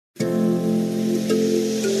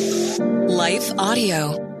Life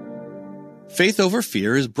Audio. Faith Over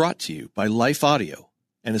Fear is brought to you by Life Audio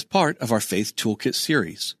and is part of our Faith Toolkit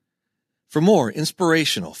series. For more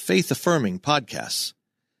inspirational, faith-affirming podcasts,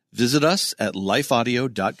 visit us at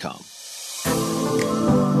lifeaudio.com.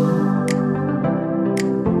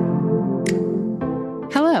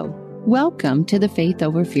 Hello, welcome to the Faith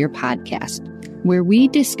Over Fear podcast, where we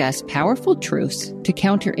discuss powerful truths to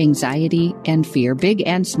counter anxiety and fear, big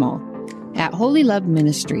and small. At Holy Love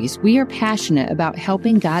Ministries, we are passionate about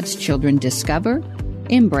helping God's children discover,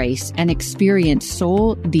 embrace, and experience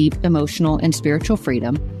soul-deep emotional and spiritual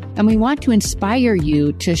freedom, and we want to inspire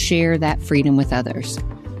you to share that freedom with others.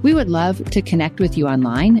 We would love to connect with you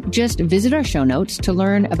online. Just visit our show notes to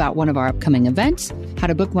learn about one of our upcoming events, how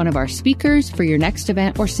to book one of our speakers for your next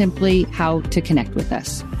event, or simply how to connect with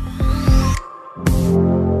us.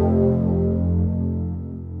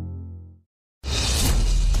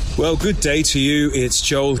 Well, good day to you. It's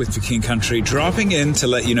Joel with The King Country, dropping in to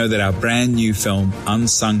let you know that our brand new film,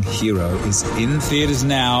 Unsung Hero, is in theaters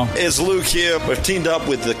now. It's Luke here. We've teamed up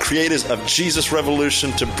with the creators of Jesus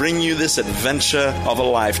Revolution to bring you this adventure of a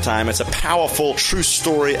lifetime. It's a powerful, true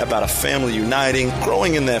story about a family uniting,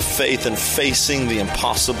 growing in their faith, and facing the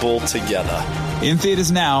impossible together. In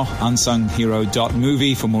theaters now,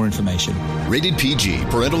 unsunghero.movie for more information. Rated PG.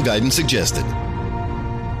 Parental guidance suggested.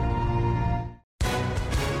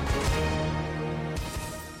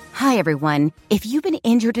 Hi, everyone. If you've been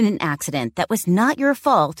injured in an accident that was not your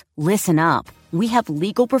fault, listen up. We have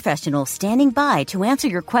legal professionals standing by to answer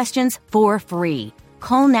your questions for free.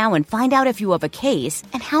 Call now and find out if you have a case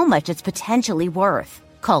and how much it's potentially worth.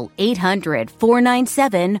 Call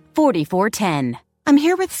 800-497-4410. I'm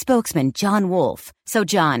here with spokesman John Wolf. So,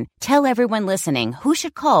 John, tell everyone listening who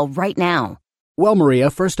should call right now. Well, Maria,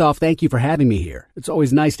 first off, thank you for having me here. It's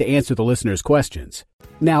always nice to answer the listeners' questions.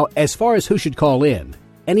 Now, as far as who should call in,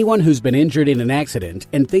 anyone who's been injured in an accident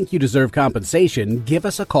and think you deserve compensation, give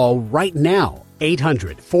us a call right now.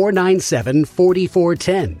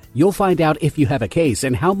 800-497-4410. You'll find out if you have a case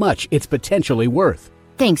and how much it's potentially worth.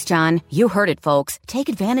 Thanks, John. You heard it, folks. Take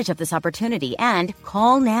advantage of this opportunity and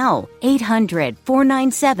call now.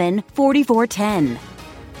 800-497-4410.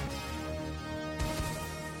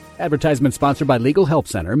 Advertisement sponsored by Legal Help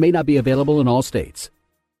Center. May not be available in all states.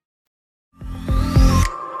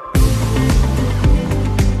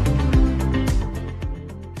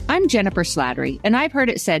 I'm Jennifer Slattery, and I've heard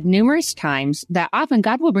it said numerous times that often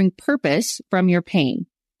God will bring purpose from your pain.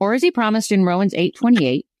 Or as he promised in Romans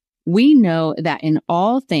 8:28, we know that in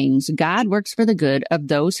all things God works for the good of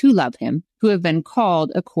those who love him, who have been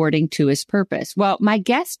called according to his purpose. Well, my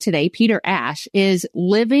guest today, Peter Ash, is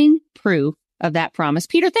living proof of that promise.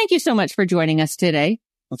 Peter, thank you so much for joining us today.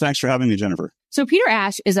 Well, thanks for having me, Jennifer. So Peter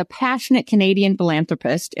Ash is a passionate Canadian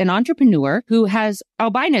philanthropist and entrepreneur who has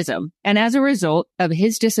albinism. And as a result of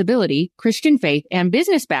his disability, Christian faith, and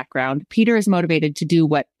business background, Peter is motivated to do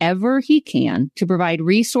whatever he can to provide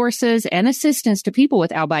resources and assistance to people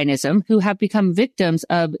with albinism who have become victims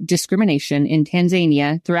of discrimination in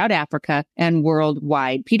Tanzania, throughout Africa, and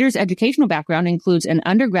worldwide. Peter's educational background includes an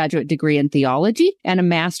undergraduate degree in theology and a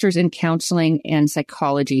master's in counseling and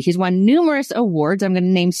psychology. He's won numerous awards. I'm going to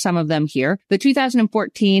name some of them here. The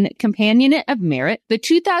 2014 Companionate of Merit, the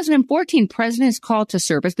 2014 President's Call to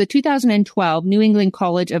Service, the 2012 New England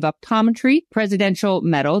College of Optometry Presidential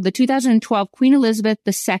Medal, the 2012 Queen Elizabeth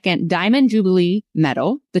II Diamond Jubilee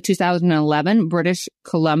Medal, the 2011 British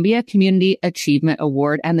Columbia Community Achievement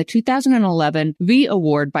Award, and the 2011 V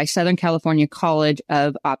Award by Southern California College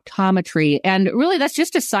of Optometry. And really, that's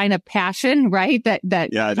just a sign of passion, right?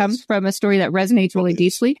 That comes from a story that resonates really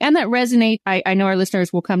deeply, and that resonates, I know our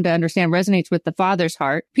listeners will come to understand, resonates with the Father's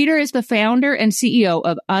heart. Peter is the founder and CEO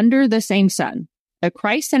of Under the Same Sun, a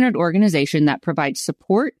Christ-centered organization that provides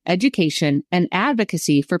support, education, and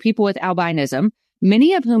advocacy for people with albinism,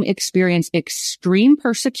 many of whom experience extreme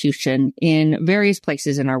persecution in various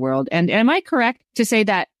places in our world. And am I correct to say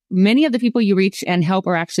that many of the people you reach and help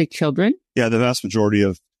are actually children? Yeah, the vast majority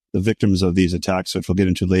of the victims of these attacks, which we'll get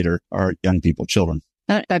into later, are young people, children.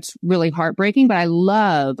 That's really heartbreaking, but I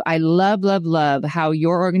love how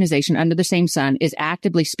your organization, Under the Same Sun, is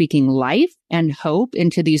actively speaking life and hope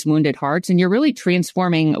into these wounded hearts. And you're really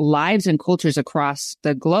transforming lives and cultures across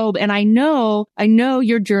the globe. And I know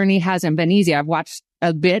your journey hasn't been easy. I've watched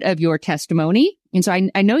a bit of your testimony. And so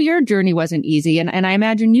I know your journey wasn't easy. And I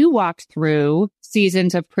imagine you walked through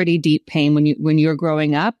seasons of pretty deep pain when you were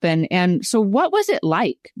growing up. And so what was it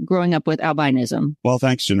like growing up with albinism? Well,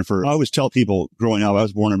 thanks, Jennifer. I always tell people growing up, I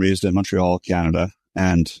was born and raised in Montreal, Canada.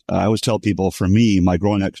 And I always tell people, for me, my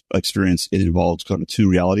growing experience, it involves kind of two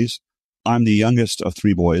realities. I'm the youngest of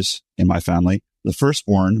three boys in my family. The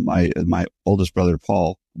firstborn, my oldest brother,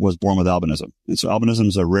 Paul, was born with albinism. And so albinism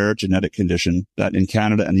is a rare genetic condition that in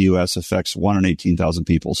Canada and the U.S. affects 1 in 18,000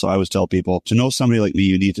 people. So I always tell people, to know somebody like me,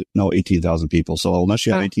 you need to know 18,000 people. So unless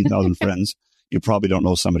you have 18,000 friends, you probably don't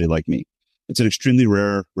know somebody like me. It's an extremely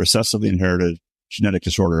rare, recessively inherited genetic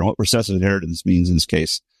disorder. And what recessive inheritance means in this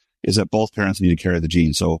case is that both parents need to carry the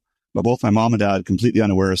gene. So but both my mom and dad, completely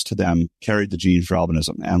unawares to them, carried the gene for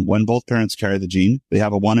albinism. And when both parents carry the gene, they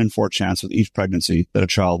have a 1 in 4 chance with each pregnancy that a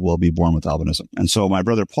child will be born with albinism. And so my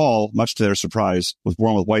brother Paul, much to their surprise, was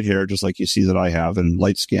born with white hair, just like you see that I have, and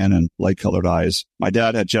light skin and light colored eyes. My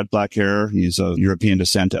dad had jet black hair. He's of European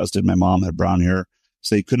descent, as did my mom, had brown hair.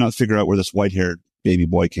 So they could not figure out where this white-haired baby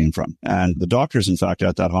boy came from. And the doctors, in fact,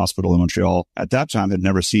 at that hospital in Montreal at that time had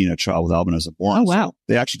never seen a child with albinism born. Oh, wow. So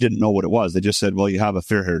they actually didn't know what it was. They just said, well, you have a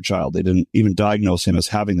fair-haired child. They didn't even diagnose him as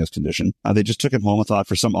having this condition. They just took him home and thought,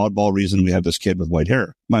 for some oddball reason, we have this kid with white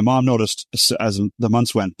hair. My mom noticed as the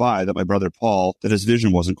months went by that my brother Paul, that his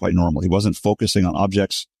vision wasn't quite normal. He wasn't focusing on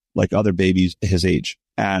objects like other babies his age.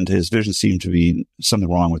 And his vision seemed to be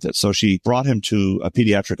something wrong with it. So she brought him to a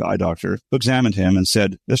pediatric eye doctor who examined him and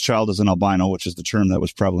said, this child is an albino, which is the term that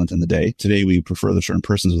was prevalent in the day. Today, we prefer the term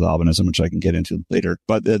persons with albinism, which I can get into later.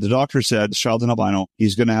 But the doctor said, this child's an albino.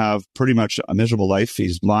 He's going to have pretty much a miserable life.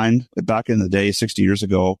 He's blind. Back in the day, 60 years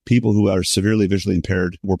ago, people who are severely visually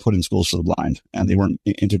impaired were put in schools for the blind, and they weren't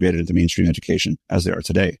integrated into mainstream education as they are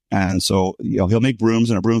today. And so, he'll make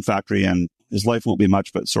brooms in a broom factory, and his life won't be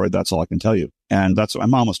much, but sorry, that's all I can tell you. And that's what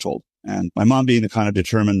my mom was told. And my mom, being the kind of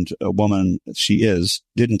determined woman that she is,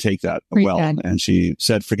 didn't take that well. And she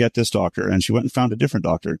said, forget this doctor. And she went and found a different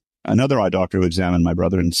doctor, another eye doctor who examined my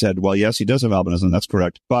brother and said, well, yes, he does have albinism. That's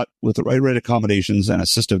correct. But with the right accommodations and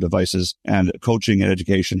assistive devices and coaching and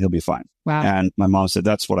education, he'll be fine. Wow. And my mom said,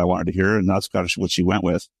 that's what I wanted to hear. And that's kind of what she went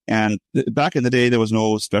with. And back in the day, there was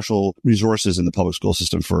no special resources in the public school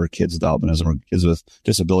system for kids with albinism or kids with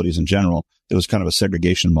disabilities in general. It was kind of a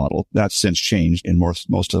segregation model. That's since changed in most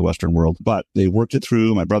of the Western world. But they worked it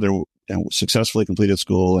through. My brother successfully completed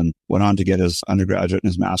school and went on to get his undergraduate and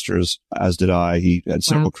his master's, as did I. He had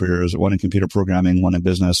several careers, one in computer programming, one in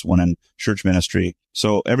business, one in church ministry.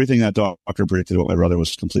 So everything that doctor predicted about my brother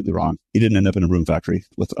was completely wrong. He didn't end up in a broom factory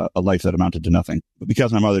with a life that amounted to nothing. But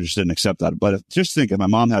because my mother just didn't accept that. But just think, if my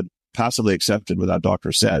mom had passively accepted what that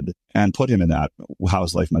doctor said and put him in that, how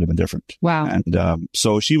his life might have been different. Wow. And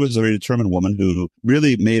so she was a very determined woman who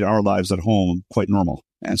really made our lives at home quite normal.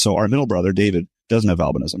 And so our middle brother, David, doesn't have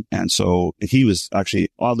albinism. And so he was actually,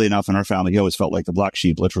 oddly enough, in our family, he always felt like the black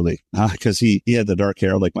sheep, literally, because he had the dark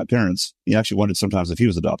hair like my parents. He actually wondered sometimes if he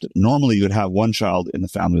was adopted. Normally, you would have one child in the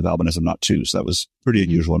family with albinism, not two. So that was pretty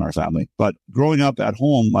unusual in our family. But growing up at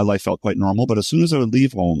home, my life felt quite normal. But as soon as I would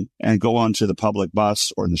leave home and go onto the public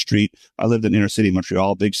bus or in the street, I lived in inner city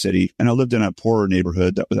Montreal, big city, and I lived in a poorer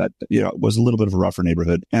neighborhood that was a little bit of a rougher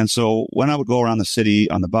neighborhood. And so when I would go around the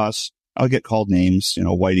city on the bus, I would get called names,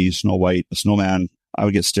 Whitey, Snow White, the Snowman. I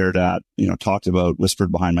would get stared at, talked about,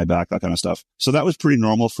 whispered behind my back, that kind of stuff. So that was pretty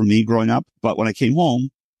normal for me growing up. But when I came home,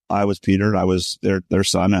 I was Peter, I was their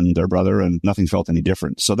son and their brother, and nothing felt any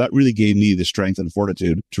different. So that really gave me the strength and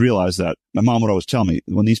fortitude to realize that my mom would always tell me,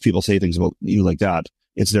 when these people say things about you like that,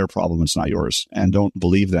 it's their problem, it's not yours. And don't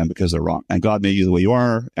believe them because they're wrong. And God made you the way you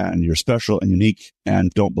are, and you're special and unique,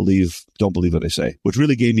 and don't believe what they say, which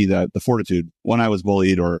really gave me the fortitude. When I was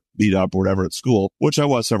bullied or beat up or whatever at school, which I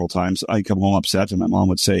was several times, I'd come home upset and my mom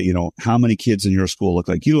would say, how many kids in your school look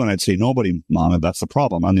like you? And I'd say, nobody, Mom, and that's the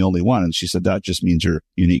problem. I'm the only one. And she said, that just means you're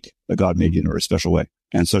unique, that God made you in a special way.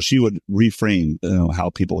 And so she would reframe how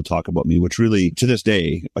people would talk about me, which really, to this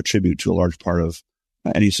day, attribute to a large part of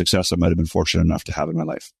any success I might have been fortunate enough to have in my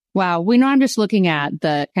life. Wow. We know I'm just looking at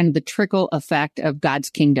the kind of the trickle effect of God's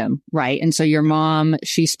kingdom, right? And so your mom,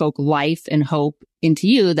 she spoke life and hope into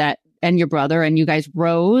you and your brother, and you guys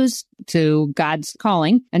rose to God's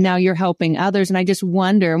calling, and now you're helping others. And I just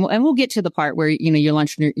wonder, and we'll get to the part where, you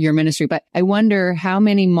launched your ministry, but I wonder how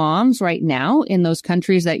many moms right now in those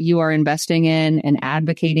countries that you are investing in and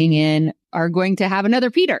advocating in are going to have another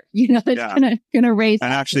Peter, that's gonna raise.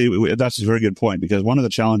 And actually, that's a very good point, because one of the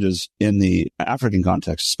challenges in the African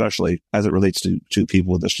context, especially as it relates to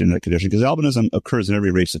people with this genetic condition, because albinism occurs in every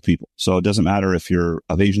race of people. So it doesn't matter if you're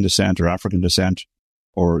of Asian descent or African descent,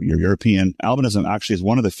 or you're European. Albinism actually is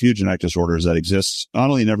one of the few genetic disorders that exists not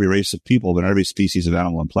only in every race of people, but in every species of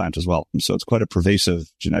animal and plant as well. So it's quite a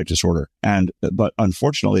pervasive genetic disorder. But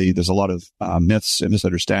unfortunately, there's a lot of myths and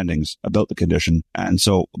misunderstandings about the condition. And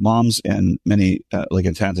so moms in many, like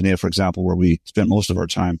in Tanzania, for example, where we spent most of our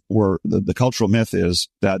time, where the cultural myth is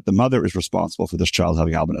that the mother is responsible for this child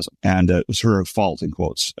having albinism. And it was her fault, in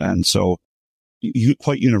quotes. And so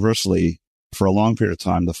quite universally, for a long period of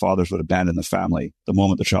time, the fathers would abandon the family the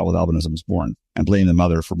moment the child with albinism is born and blame the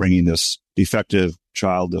mother for bringing this defective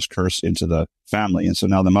child, this curse into the family. And so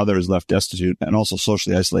now the mother is left destitute and also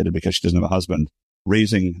socially isolated because she doesn't have a husband,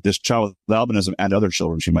 raising this child with albinism and other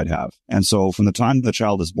children she might have. And so from the time the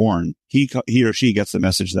child is born, he or she gets the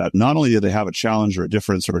message that not only do they have a challenge or a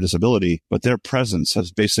difference or a disability, but their presence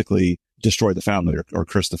has basically destroyed the family or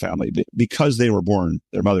cursed the family because they were born,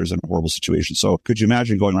 their mother's in a horrible situation. So could you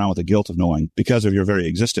imagine going around with the guilt of knowing because of your very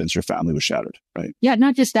existence, your family was shattered, right? Yeah,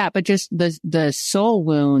 not just that, but just the soul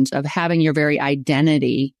wounds of having your very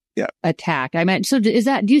identity attacked. I meant, so do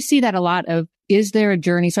you see that a lot of, is there a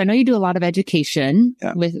journey? So I know you do a lot of education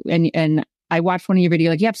with, and I watched one of your videos,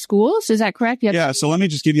 like you have schools, is that correct? So let me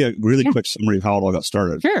just give you a really quick summary of how it all got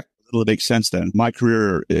started. Sure. It'll make sense then. My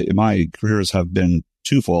careers have been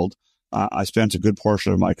twofold. I spent a good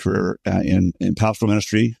portion of my career in pastoral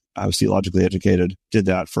ministry. I was theologically educated, did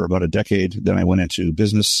that for about a decade. Then I went into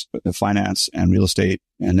business, finance, and real estate,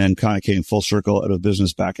 and then kind of came full circle out of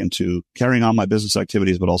business back into carrying on my business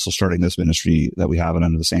activities, but also starting this ministry that we have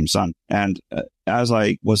under the same sun. And as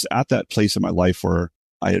I was at that place in my life where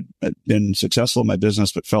I had been successful in my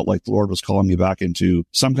business, but felt like the Lord was calling me back into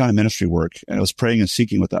some kind of ministry work, and I was praying and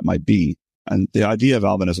seeking what that might be. And the idea of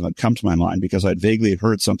albinism had come to my mind because I'd vaguely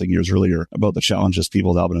heard something years earlier about the challenges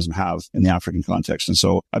people with albinism have in the African context. And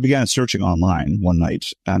so I began searching online one night,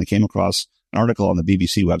 and I came across an article on the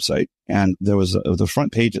BBC website. And there was the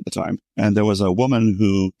front page at the time. And there was a woman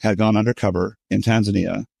who had gone undercover in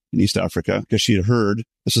Tanzania, in East Africa, because she had heard,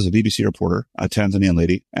 this was a BBC reporter, a Tanzanian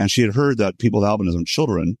lady, and she had heard that people with albinism,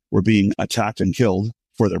 children, were being attacked and killed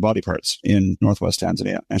for their body parts in northwest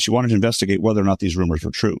Tanzania. And she wanted to investigate whether or not these rumors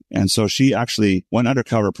were true. And so she actually went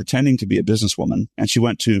undercover pretending to be a businesswoman. And she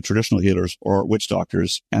went to traditional healers or witch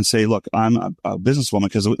doctors and say, look, I'm a businesswoman.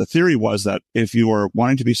 Because the theory was that if you were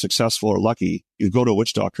wanting to be successful or lucky, you'd go to a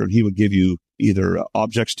witch doctor and he would give you either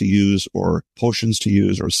objects to use or potions to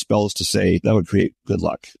use or spells to say that would create good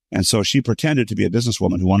luck. And so she pretended to be a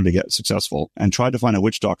businesswoman who wanted to get successful and tried to find a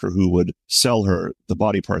witch doctor who would sell her the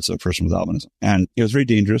body parts of a person with albinism. And it was very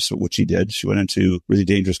dangerous what she did. She went into really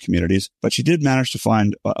dangerous communities, but she did manage to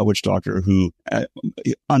find a witch doctor who,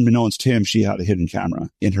 unbeknownst to him, she had a hidden camera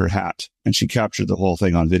in her hat and she captured the whole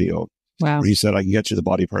thing on video. Wow. Where he said, I can get you the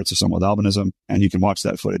body parts of someone with albinism, and you can watch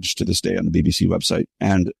that footage to this day on the BBC website.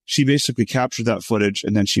 And she basically captured that footage,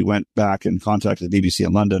 and then she went back and contacted the BBC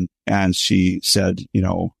in London, and she said, do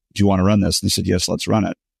you want to run this? And they said, yes, let's run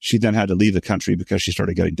it. She then had to leave the country because she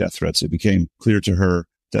started getting death threats. It became clear to her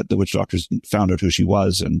that the witch doctors found out who she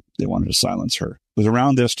was, and they wanted to silence her. It was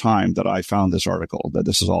around this time that I found this article, that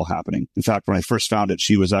this is all happening. In fact, when I first found it,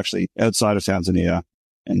 she was actually outside of Tanzania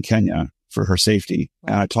and Kenya for her safety.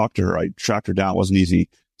 And I talked to her. I tracked her down. It wasn't easy.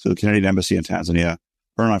 To the Canadian Embassy in Tanzania.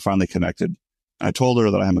 Her and I finally connected. And I told her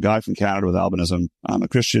that I'm a guy from Canada with albinism. I'm a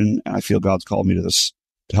Christian, and I feel God's called me to this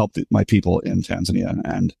to help my people in Tanzania.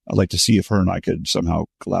 And I'd like to see if her and I could somehow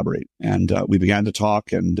collaborate. And we began to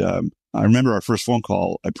talk. And I remember our first phone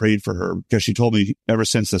call. I prayed for her because she told me ever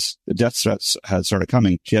since the death threats had started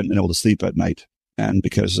coming, she hadn't been able to sleep at night. And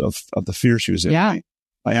because of the fear she was in. Yeah.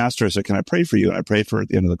 I asked her, I said, can I pray for you? And I prayed for her at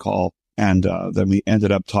the end of the call. And then we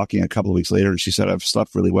ended up talking a couple of weeks later, and she said, I've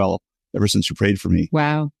slept really well ever since you prayed for me.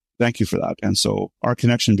 Wow. Thank you for that. And so our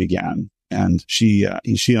connection began, and she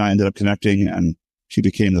and I ended up connecting, and she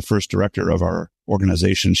became the first director of our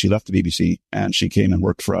organization. She left the BBC, and she came and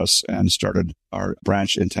worked for us and started our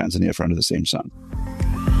branch in Tanzania for Under the Same Sun.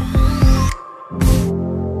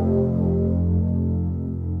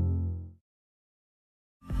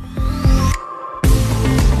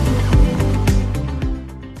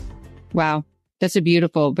 Wow. That's a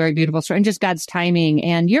beautiful, very beautiful story. And just God's timing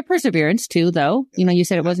and your perseverance too, though. You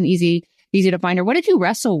said it wasn't easy to find her. What did you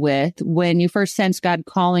wrestle with when you first sensed God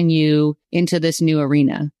calling you into this new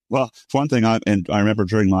arena? Well, for one thing, I remember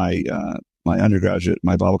during my undergraduate,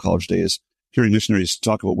 my Bible college days, hearing missionaries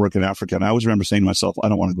talk about work in Africa. And I always remember saying to myself, I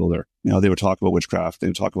don't want to go there. They would talk about witchcraft. They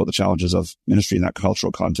would talk about the challenges of ministry in that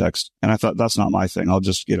cultural context. And I thought, that's not my thing. I'll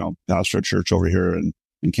just, pastor a church over here in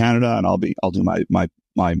Canada, and I'll do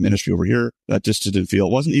my ministry over here. That just didn't feel,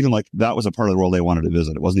 it wasn't even like that was a part of the world they wanted to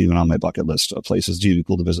visit. It wasn't even on my bucket list of places. Gee, it'd be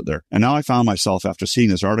cool to visit there. And now I found myself, after seeing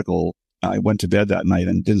this article, I went to bed that night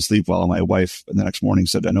and didn't sleep well. And my wife the next morning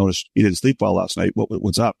said, I noticed you didn't sleep well last night.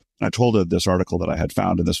 What's up? And I told her this article that I had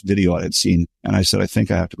found in this video I had seen. And I said, I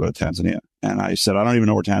think I have to go to Tanzania. And I said, I don't even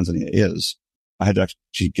know where Tanzania is. I had to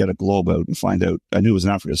actually get a globe out and find out. I knew it was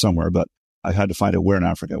in Africa somewhere, but I had to find out where in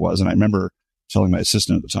Africa it was. And I remember telling my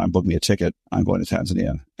assistant at the time, book me a ticket. I'm going to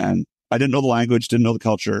Tanzania. And I didn't know the language, didn't know the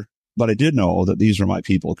culture, But I did know that these were my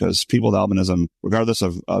people, because people with albinism, regardless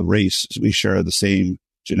of race, we share the same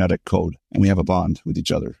genetic code and we have a bond with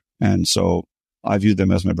each other. And so I viewed them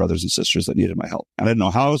as my brothers and sisters that needed my help. And I didn't know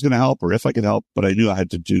how I was going to help or if I could help, but I knew I had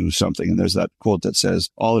to do something. And there's that quote that says,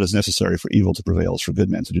 all that is necessary for evil to prevail is for good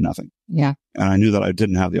men to do nothing. Yeah. And I knew that I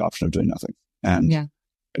didn't have the option of doing nothing. And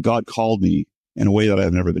God called me in a way that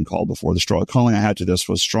I've never been called before. The calling I had to this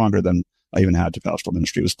was stronger than I even had to pastoral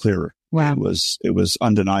ministry. It was clearer. Wow. It was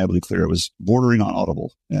undeniably clear. It was bordering on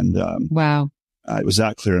audible. And wow. It was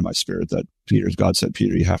that clear in my spirit that God said,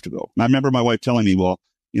 Peter, you have to go. And I remember my wife telling me, well,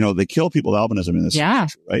 they kill people with albinism in this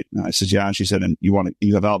country, right? And I said, yeah. And she said, and you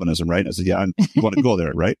have albinism, right? And I said, yeah. And you want to go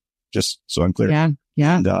there, right? Just so I'm clear. Yeah.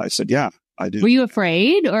 Yeah. And I said, yeah, I do. Were you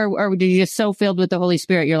afraid or were you just so filled with the Holy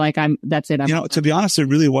Spirit? You're like, that's it. To be honest, I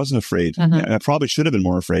really wasn't afraid. I probably should have been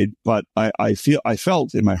more afraid, but I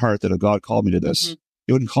felt in my heart that if God called me to this,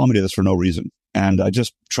 He wouldn't call me to this for no reason. And I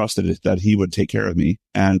just trusted that He would take care of me.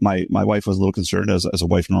 And my wife was a little concerned, as a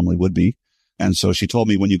wife normally would be. And so she told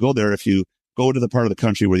me, when you go there, if you go to the part of the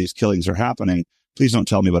country where these killings are happening, please don't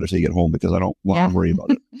tell me about it till you get home, because I don't want to worry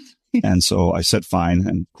about it. And so I said, fine.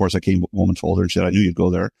 And of course I came home and told her, and she said, I knew you'd go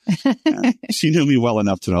there. She knew me well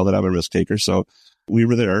enough to know that I'm a risk taker. So we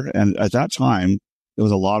were there. And at that time, there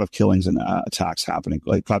was a lot of killings and attacks happening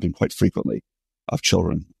quite frequently, of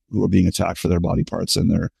children who were being attacked for their body parts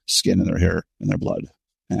and their skin and their hair and their blood.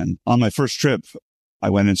 And on my first trip, I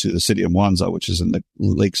went into the city of Mwanza, which is in the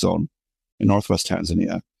lake zone in northwest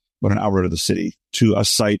Tanzania, about an hour out of the city, to a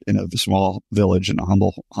site in a small village in a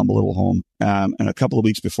humble little home. And a couple of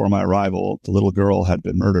weeks before my arrival, the little girl had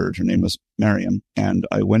been murdered. Her name was Miriam. And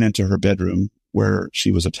I went into her bedroom where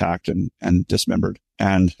she was attacked and dismembered.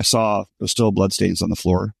 And I saw there was still bloodstains on the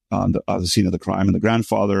floor on the scene of the crime. And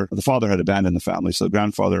the father had abandoned the family. So the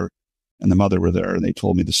grandfather and the mother were there, and they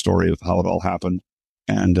told me the story of how it all happened.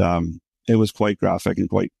 And it was quite graphic and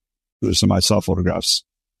quite gruesome. I saw photographs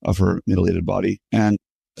of her mutilated body. And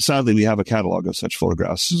sadly, we have a catalog of such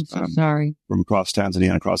photographs from across Tanzania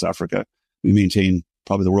and across Africa. We maintain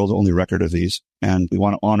probably the world's only record of these, and we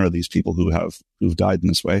want to honor these people who've died in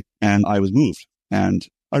this way. And I was moved, and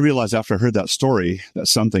I realized after I heard that story that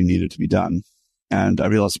something needed to be done. And I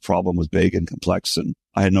realized the problem was big and complex, and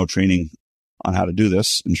I had no training on how to do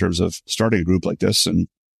this in terms of starting a group like this.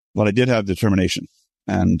 But I did have determination,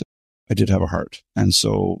 and I did have a heart. And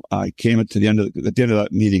so I came at the end of that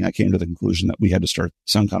meeting, I came to the conclusion that we had to start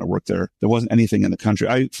some kind of work there. There wasn't anything in the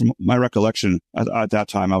country. From my recollection, at that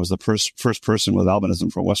time, I was the first person with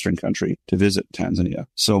albinism from a Western country to visit Tanzania.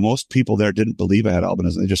 So most people there didn't believe I had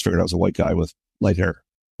albinism. They just figured I was a white guy with light hair.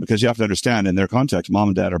 Because you have to understand, in their context, mom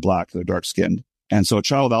and dad are black, they're dark skinned. And so a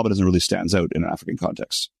child with albinism really stands out in an African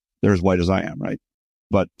context. They're as white as I am, right?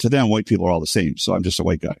 But to them, white people are all the same. So I'm just a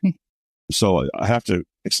white guy. So I have to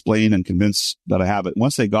explain and convince that I have it.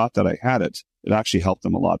 Once they got that I had it, it actually helped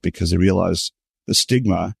them a lot, because they realized the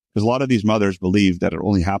stigma, because a lot of these mothers believed that it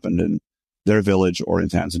only happened in their village or in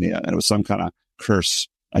Tanzania. And it was some kind of curse,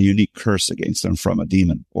 a unique curse against them from a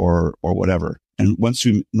demon or whatever. And once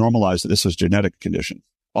we normalized that this was a genetic condition,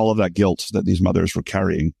 all of that guilt that these mothers were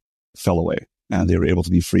carrying fell away, and they were able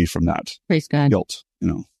to be free from that Praise God. Guilt,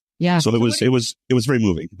 Yeah. So it was very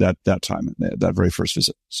moving that time, that very first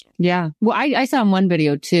visit. So. Yeah. Well, I saw in one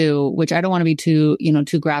video too, which I don't want to be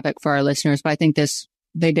too graphic for our listeners, but I think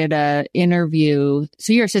they did a interview.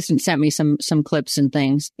 So your assistant sent me some clips and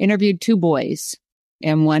things, interviewed 2 boys,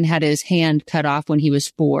 and one had his hand cut off when he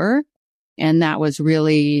was 4. And that was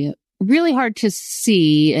really, really hard to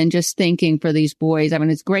see. And just thinking for these boys, I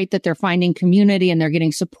mean, it's great that they're finding community and they're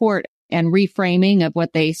getting support and reframing of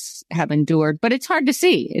what they have endured, but it's hard to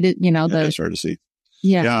see. It's hard to see.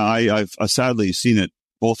 Yeah. Yeah. I've sadly seen it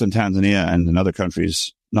both in Tanzania and in other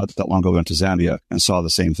countries. Not that long ago, I went to Zambia and saw the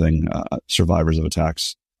same thing, survivors of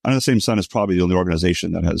attacks. I know the Same Sun is probably the only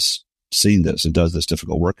organization that has seen this and does this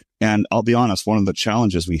difficult work. And I'll be honest, one of the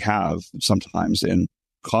challenges we have sometimes in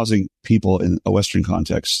causing people in a Western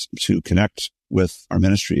context to connect with our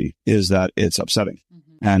ministry is that it's upsetting. Mm-hmm.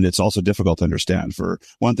 And it's also difficult to understand. For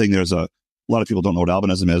one thing, there's a lot of people don't know what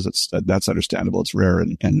albinism is. That's understandable. It's rare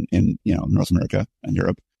in North America and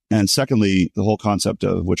Europe. And secondly, the whole concept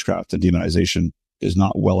of witchcraft and demonization is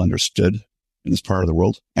not well understood in this part of the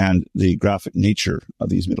world. And the graphic nature of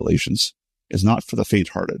these mutilations is not for the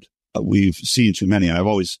faint-hearted. We've seen too many. And I've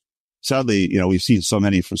always, sadly, we've seen so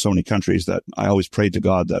many from so many countries that I always prayed to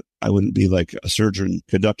God that I wouldn't be like a surgeon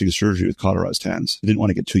conducting surgery with cauterized hands. I didn't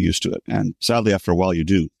want to get too used to it. And sadly, after a while, you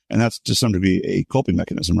do. And that's to some degree a coping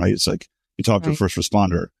mechanism, right? It's like you talk to a first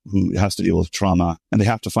responder who has to deal with trauma, and they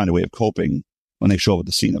have to find a way of coping when they show up at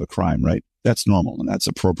the scene of a crime, right? That's normal and that's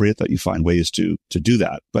appropriate that you find ways to do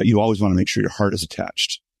that. But you always want to make sure your heart is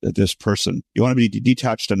attached, that this person, you want to be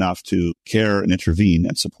detached enough to care and intervene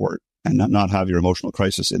and support and not have your emotional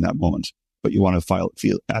crisis in that moment. But you want to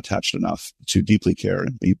feel attached enough to deeply care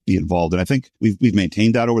and be involved. And I think we've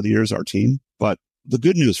maintained that over the years, our team. But the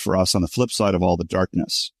good news for us on the flip side of all the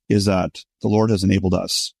darkness is that the Lord has enabled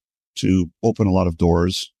us to open a lot of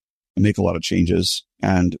doors and make a lot of changes.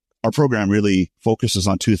 And our program really focuses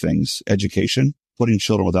on two things: education, putting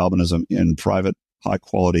children with albinism in private,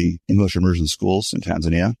 high-quality English immersion schools in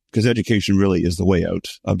Tanzania, because education really is the way out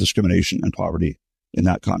of discrimination and poverty in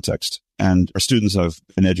that context. And our students have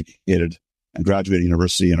been educated and graduated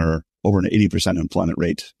university and are over an 80% employment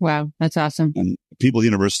rate. Wow, that's awesome. And people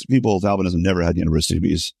with albinism never had university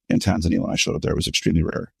degrees in Tanzania when I showed up there. It was extremely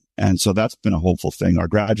rare. And so that's been a hopeful thing. Our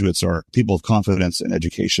graduates are people of confidence in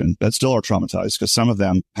education that still are traumatized because some of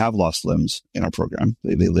them have lost limbs in our program.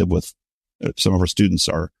 They live with, some of our students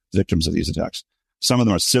are victims of these attacks. Some of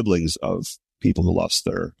them are siblings of people who lost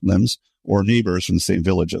their limbs or neighbors from the same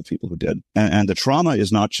village of people who did. And the trauma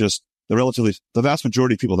is not just the vast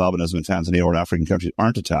majority of people with albinism in Tanzania or in African countries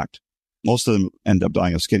aren't attacked. Most of them end up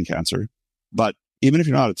dying of skin cancer. But even if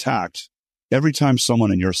you're not attacked, every time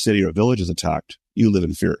someone in your city or village is attacked, you live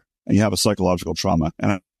in fear and you have a psychological trauma.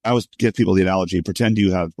 And I always give people the analogy: pretend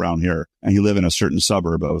you have brown hair and you live in a certain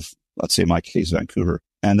suburb of, let's say in my case, Vancouver.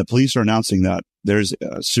 And the police are announcing that there's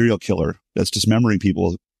a serial killer that's dismembering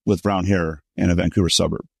people with brown hair in a Vancouver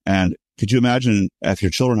suburb. And could you imagine if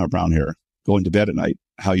your children have brown hair going to bed at night,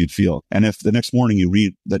 how you'd feel? And if the next morning you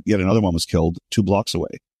read that yet another one was killed 2 blocks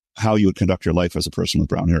away, how you would conduct your life as a person with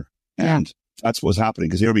brown hair. And that's what was happening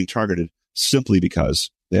because they were being targeted simply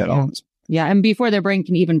because they had albinism. Yeah. And before their brain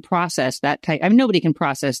can even process that type, nobody can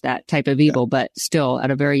process that type of evil, but still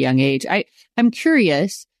at a very young age. I'm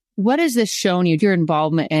curious, what has this shown you, your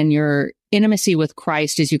involvement and your intimacy with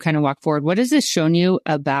Christ as you kind of walk forward? What has this shown you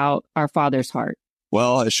about our Father's heart?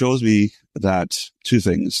 Well, it shows me that two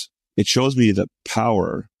things. It shows me the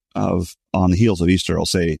power of, on the heels of Easter, I'll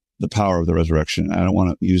say, the power of the resurrection. I don't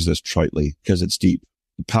want to use this tritely because it's deep.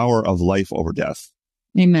 The power of life over death.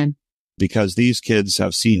 Amen. Because these kids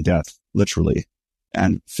have seen death literally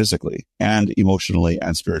and physically and emotionally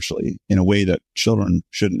and spiritually in a way that children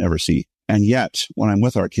shouldn't ever see. And yet, when I'm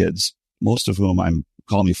with our kids, most of whom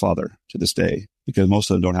call me father to this day, because most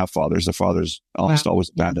of them don't have fathers. Their fathers almost always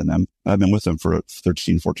abandon them. I've been with them for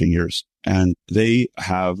 13, 14 years. And they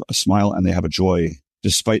have a smile and they have a joy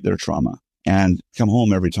despite their trauma, and come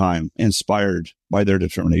home every time inspired by their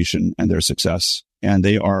determination and their success. And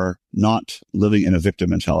they are not living in a victim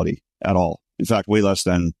mentality at all. In fact, way less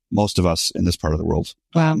than most of us in this part of the world.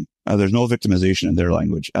 Wow. There's no victimization in their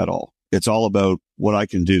language at all. It's all about what I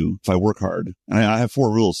can do if I work hard. And I have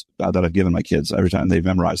 4 rules that I've given my kids every time they've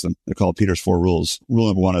memorized them. They're called Peter's 4 rules. Rule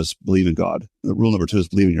number 1 is believe in God. Rule number 2 is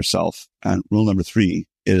believe in yourself. And rule number 3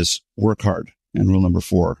 is work hard. And rule number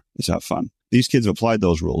 4 is have fun. These kids have applied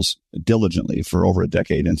those rules diligently for over a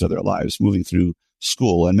decade into their lives, moving through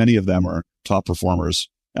school. And many of them are top performers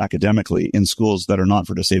academically in schools that are not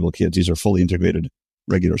for disabled kids. These are fully integrated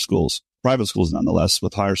regular schools, private schools nonetheless,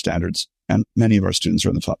 with higher standards. And many of our students are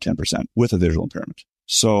in the top 10% with a visual impairment.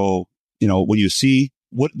 So, when you see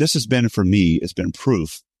what this has been for me, it's been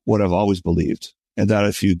proof what I've always believed. And that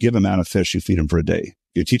if you give a man a fish, you feed him for a day.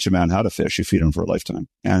 If you teach a man how to fish, you feed him for a lifetime.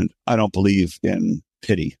 And I don't believe in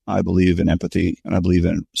pity. I believe in empathy and I believe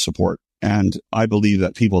in support. And I believe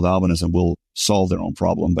that people with albinism will solve their own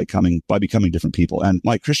problem by becoming different people. And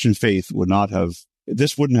my Christian faith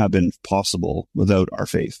this wouldn't have been possible without our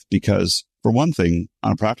faith, because for one thing,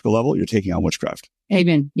 on a practical level, you're taking on witchcraft.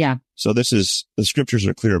 Amen. Yeah. So the scriptures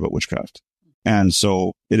are clear about witchcraft. And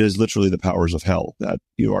so it is literally the powers of hell that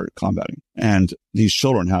you are combating. And these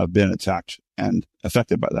children have been attacked and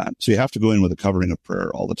affected by that. So you have to go in with a covering of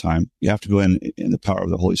prayer all the time. You have to go in the power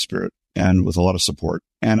of the Holy Spirit and with a lot of support.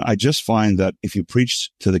 And I just find that if you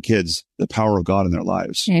preach to the kids the power of God in their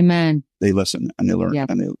lives, amen, they listen and they learn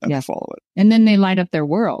and they follow it. And then they light up their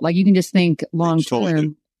world. Like you can just think long term.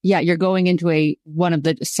 Totally. Yeah, you're going into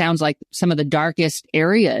sounds like some of the darkest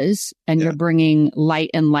areas, and you're bringing light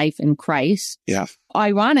and life in Christ. Yeah.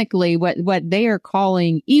 Ironically, what they are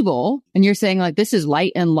calling evil, and you're saying like this is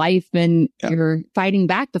light and life, and you're fighting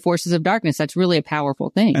back the forces of darkness. That's really a powerful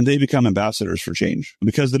thing. And they become ambassadors for change,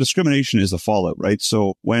 because the discrimination is the fallout, right?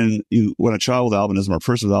 So when a child with albinism or a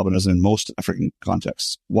person with albinism in most African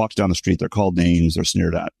contexts walks down the street, they're called names, they're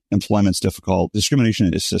sneered at. Employment's difficult.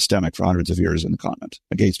 Discrimination is systemic for hundreds of years in the continent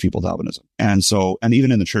against people with albinism. And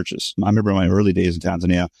even in the churches. I remember in my early days in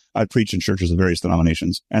Tanzania, I'd preach in churches of various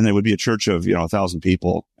denominations, and there would be a church of, 1,000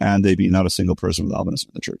 people, and there'd be not a single person with albinism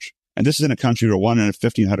in the church. And this is in a country where 1 in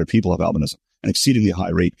 1,500 people have albinism, an exceedingly high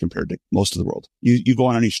rate compared to most of the world. You go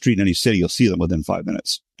on any street in any city, you'll see them within 5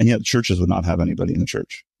 minutes. And yet churches would not have anybody in the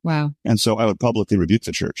church. Wow. And so I would publicly rebuke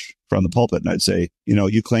the church from the pulpit, and I'd say,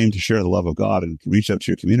 you claim to share the love of God and reach out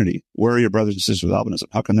to your community. Where are your brothers and sisters with albinism?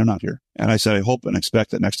 How come they're not here? And I said, I hope and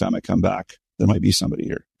expect that next time I come back, there might be somebody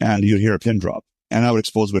here. And you'd hear a pin drop. And I would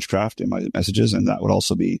expose witchcraft in my messages, and that would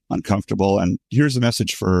also be uncomfortable. And here's the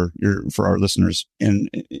message for our listeners in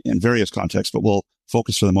various contexts, but we'll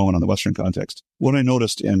focus for the moment on the Western context. What I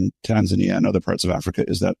noticed in Tanzania and other parts of Africa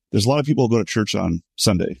is that there's a lot of people who go to church on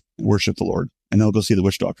Sunday and worship the Lord, and they'll go see the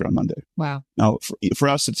witch doctor on Monday. Wow. Now, for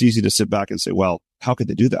us, it's easy to sit back and say, well, how could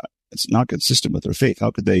they do that? It's not consistent with their faith.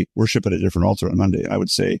 How could they worship at a different altar on Monday? I would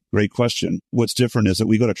say, great question. What's different is that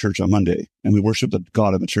we go to church on Monday and we worship the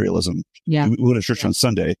God of materialism. Yeah. We go to church on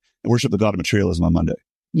Sunday and worship the God of materialism on Monday.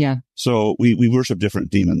 Yeah. So we worship different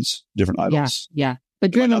demons, different idols. Yeah.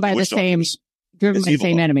 But driven by the same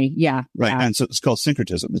enemy. Yeah. Right. Yeah. And so it's called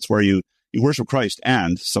syncretism. It's where you worship Christ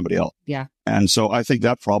and somebody else. Yeah. And so I think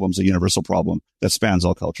that problem's a universal problem that spans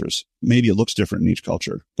all cultures. Maybe it looks different in each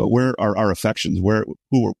culture, but where are our affections?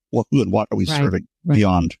 Who and what are we serving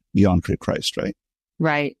beyond Christ, right?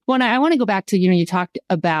 Right. Well, I want to go back to, you talked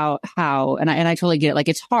about how, and I totally get it. Like,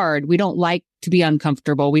 it's hard. We don't like to be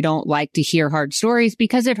uncomfortable. We don't like to hear hard stories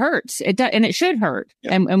because it hurts. And it should hurt.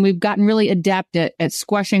 Yeah. And we've gotten really adept at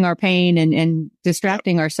squashing our pain and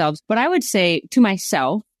distracting ourselves. But I would say to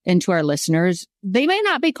myself, and to our listeners, they may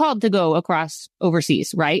not be called to go across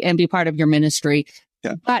overseas, right? And be part of your ministry.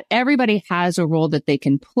 Yeah. But everybody has a role that they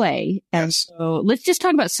can play. And so let's just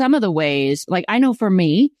talk about some of the ways. Like, I know for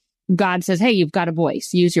me, God says, hey, you've got a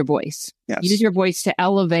voice. Use your voice. Yes. Use your voice to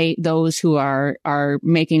elevate those who are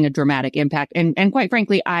making a dramatic impact. And quite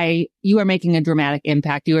frankly, you are making a dramatic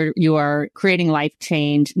impact. You are creating life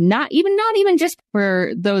change, not even just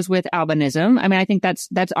for those with albinism. I mean, I think that's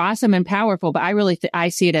awesome and powerful, but I really I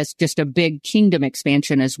see it as just a big kingdom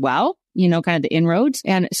expansion as well. Kind of the inroads.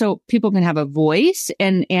 And so people can have a voice.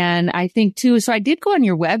 And I think too, so I did go on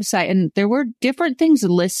your website and there were different things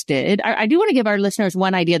listed. I do want to give our listeners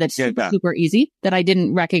one idea that's super easy that I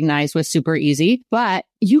didn't recognize was super easy, but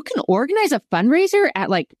you can organize a fundraiser at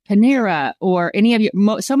like Panera or any of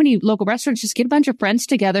your, so many local restaurants. Just get a bunch of friends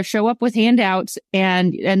together, show up with handouts,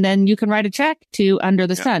 and then you can write a check to Under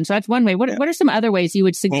the Sun. So that's one way. What are some other ways you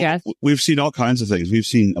would suggest? Well, we've seen all kinds of things. We've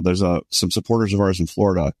seen, there's some supporters of ours in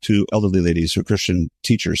Florida, two elderly ladies who are Christian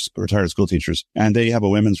teachers, retired school teachers, and they have a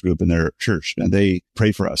women's group in their church, and they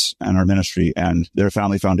pray for us and our ministry, and their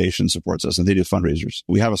family foundation supports us, and they do fundraisers.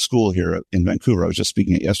 We have a school here in Vancouver, I was just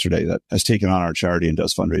speaking at yesterday, that has taken on our charity and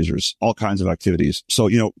does fundraisers, all kinds of activities. So,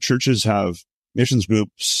 churches have missions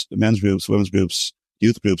groups, men's groups, women's groups,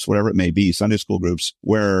 youth groups, whatever it may be, Sunday school groups,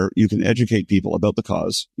 where you can educate people about the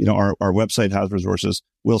cause. Our website has resources.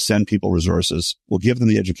 We'll send people resources. We'll give them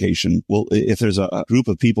the education. If there's a group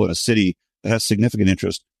of people in a city that has significant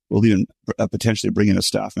interest, we'll even potentially bring in a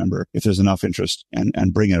staff member if there's enough interest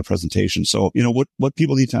and bring in a presentation. So, what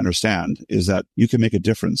people need to understand is that you can make a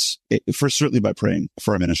difference, first, certainly by praying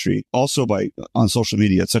for our ministry, also on social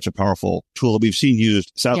media. It's such a powerful tool that we've seen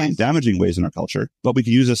used, sadly, in damaging ways in our culture, but we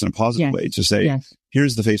can use this in a positive way to say,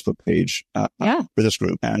 here's the Facebook page for this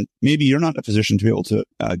group. And maybe you're not in a position to be able to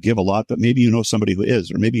give a lot, but maybe you know somebody who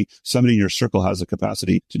is, or maybe somebody in your circle has the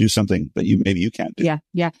capacity to do something that maybe you can't do.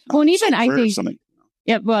 Yeah. Well, and even I think something.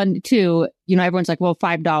 Yeah, well, and two, everyone's like, well,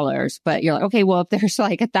 $5, but you're like, okay, well, if there's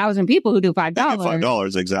like 1,000 people who do $5,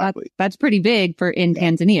 $5, exactly. That's pretty big in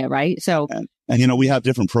Tanzania, right? So, and we have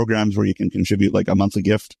different programs where you can contribute like a monthly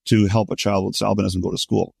gift to help a child with albinism go to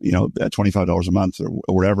school, at $25 a month or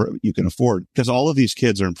wherever you can afford, because all of these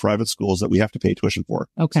kids are in private schools that we have to pay tuition for.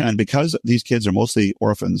 Okay. And because these kids are mostly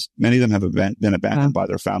orphans, many of them have been abandoned by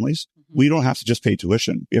their families. We don't have to just pay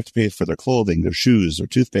tuition. We have to pay for their clothing, their shoes, their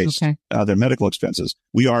toothpaste, their medical expenses.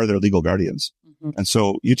 We are their legal guardians. Mm-hmm. And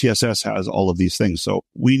so UTSS has all of these things. So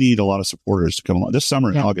we need a lot of supporters to come along. This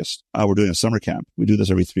summer in August, we're doing a summer camp. We do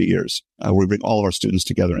this every 3 years. Where we bring all of our students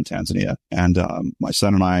together in Tanzania. And my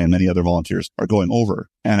son and I and many other volunteers are going over.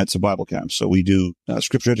 And it's a Bible camp. So we do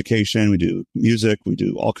scripture education. We do music. We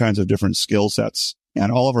do all kinds of different skill sets. And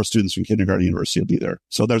all of our students from kindergarten to university will be there.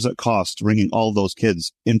 So there's a cost to bringing all of those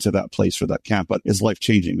kids into that place for that camp, but it's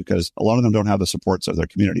life-changing because a lot of them don't have the supports of their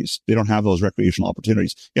communities. They don't have those recreational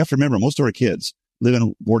opportunities. You have to remember, most of our kids live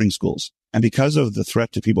in boarding schools. And because of the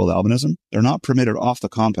threat to people with albinism, they're not permitted off the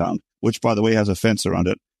compound, which, by the way, has a fence around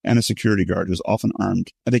it and a security guard who's often armed.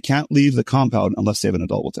 And they can't leave the compound unless they have an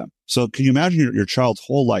adult with them. So can you imagine your child's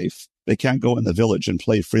whole life? They can't go in the village and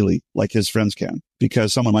play freely like his friends can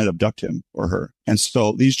because someone might abduct him or her. And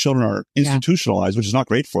so these children are institutionalized, which is not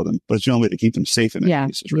great for them, but it's the only way to keep them safe in many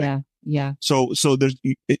cases, right? Yeah. So there's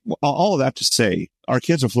all of that to say, our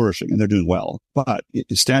kids are flourishing and they're doing well, but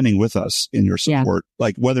standing with us in your support,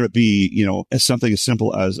 like whether it be, as something as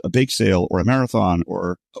simple as a bake sale or a marathon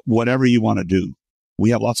or whatever you want to do. We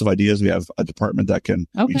have lots of ideas. We have a department that can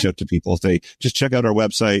reach out to people. If they just check out our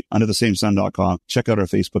website, underthesamesun.com, check out our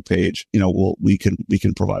Facebook page, we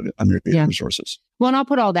can provide resources. Well, and I'll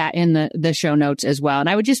put all that in the show notes as well. And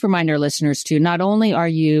I would just remind our listeners too, not only are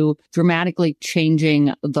you dramatically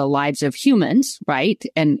changing the lives of humans, right?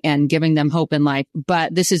 And giving them hope in life,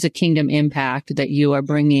 but this is a kingdom impact that you are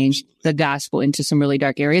bringing the gospel into some really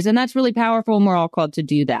dark areas. And that's really powerful. And we're all called to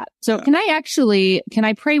do that. So can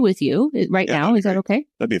I pray with you right now? Is that okay?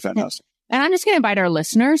 That'd be fantastic. And I'm just going to invite our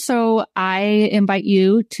listeners. So I invite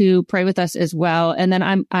you to pray with us as well. And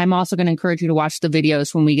then I'm also going to encourage you to watch the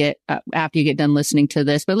videos when we get, after you get done listening to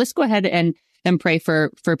this. But let's go ahead and pray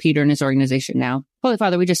for Peter and his organization now. Holy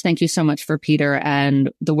Father, we just thank you so much for Peter and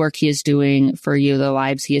the work he is doing for you, the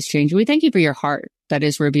lives he is changing. We thank you for your heart that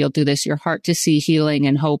is revealed through this, your heart to see healing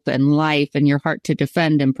and hope and life, and your heart to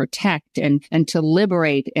defend and protect and to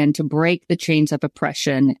liberate and to break the chains of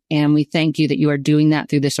oppression. And we thank you that you are doing that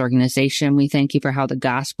through this organization. We thank you for how the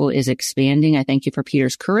gospel is expanding. I thank you for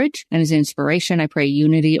Peter's courage and his inspiration. I pray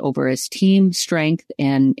unity over his team, strength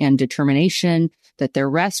and determination, that their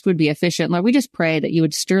rest would be efficient. Lord, we just pray that you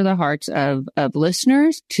would stir the hearts of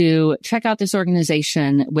listeners to check out this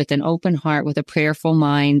organization with an open heart, with a prayerful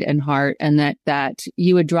mind and heart, and that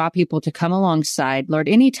you would draw people to come alongside. Lord,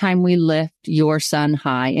 anytime we lift your son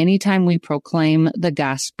high, anytime we proclaim the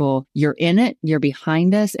gospel, you're in it, you're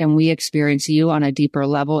behind us, and we experience you on a deeper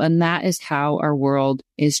level. And that is how our world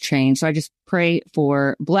is changed. So I just pray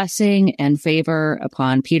for blessing and favor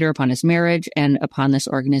upon Peter, upon his marriage, and upon this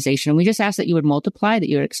organization. We just ask that you would multiply, that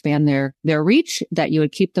you would expand their reach, that you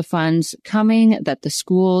would keep the funds coming, that the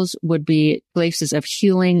schools would be places of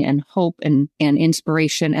healing and hope and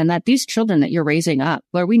inspiration, and that these children that you're raising up,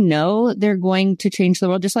 Lord, we know they're going to change the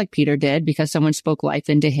world just like Peter did because someone spoke life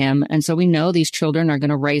into him. And so we know these children are going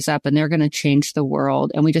to raise up and they're going to change the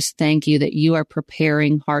world. And we just thank you that you are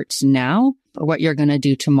preparing hearts now for what you're going to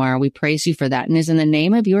do tomorrow. We praise you for that. And it's in the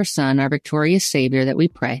name of your Son, our victorious Savior, that we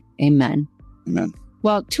pray. Amen. Amen.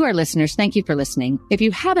 Well, to our listeners, thank you for listening. If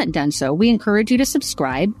you haven't done so, we encourage you to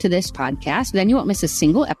subscribe to this podcast. Then you won't miss a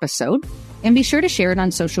single episode. And be sure to share it on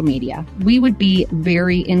social media. We would be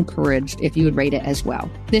very encouraged if you would rate it as well.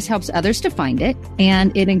 This helps others to find it,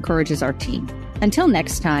 and it encourages our team. Until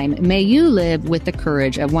next time, may you live with the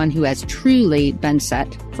courage of one who has truly been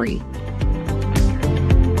set free.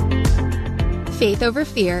 Faith Over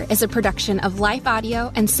Fear is a production of Life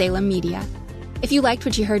Audio and Salem Media. If you liked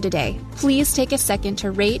what you heard today, please take a second to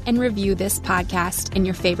rate and review this podcast in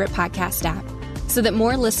your favorite podcast app so that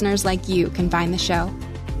more listeners like you can find the show.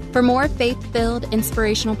 For more faith-filled,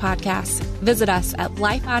 inspirational podcasts, visit us at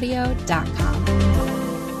lifeaudio.com.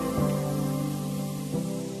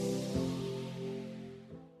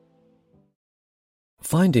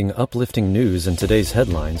 Finding uplifting news in today's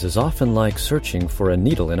headlines is often like searching for a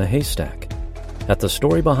needle in a haystack. At the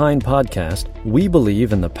Story Behind podcast, we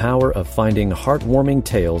believe in the power of finding heartwarming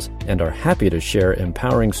tales and are happy to share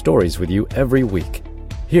empowering stories with you every week.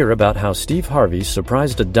 Hear about how Steve Harvey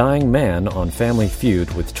surprised a dying man on Family Feud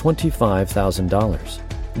with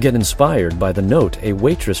 $25,000. Get inspired by the note a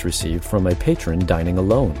waitress received from a patron dining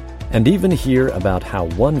alone. And even hear about how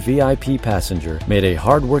one VIP passenger made a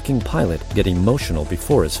hardworking pilot get emotional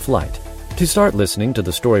before his flight. To start listening to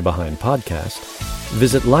the Story Behind podcast,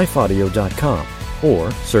 visit lifeaudio.com or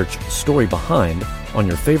search Story Behind on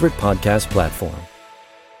your favorite podcast platform.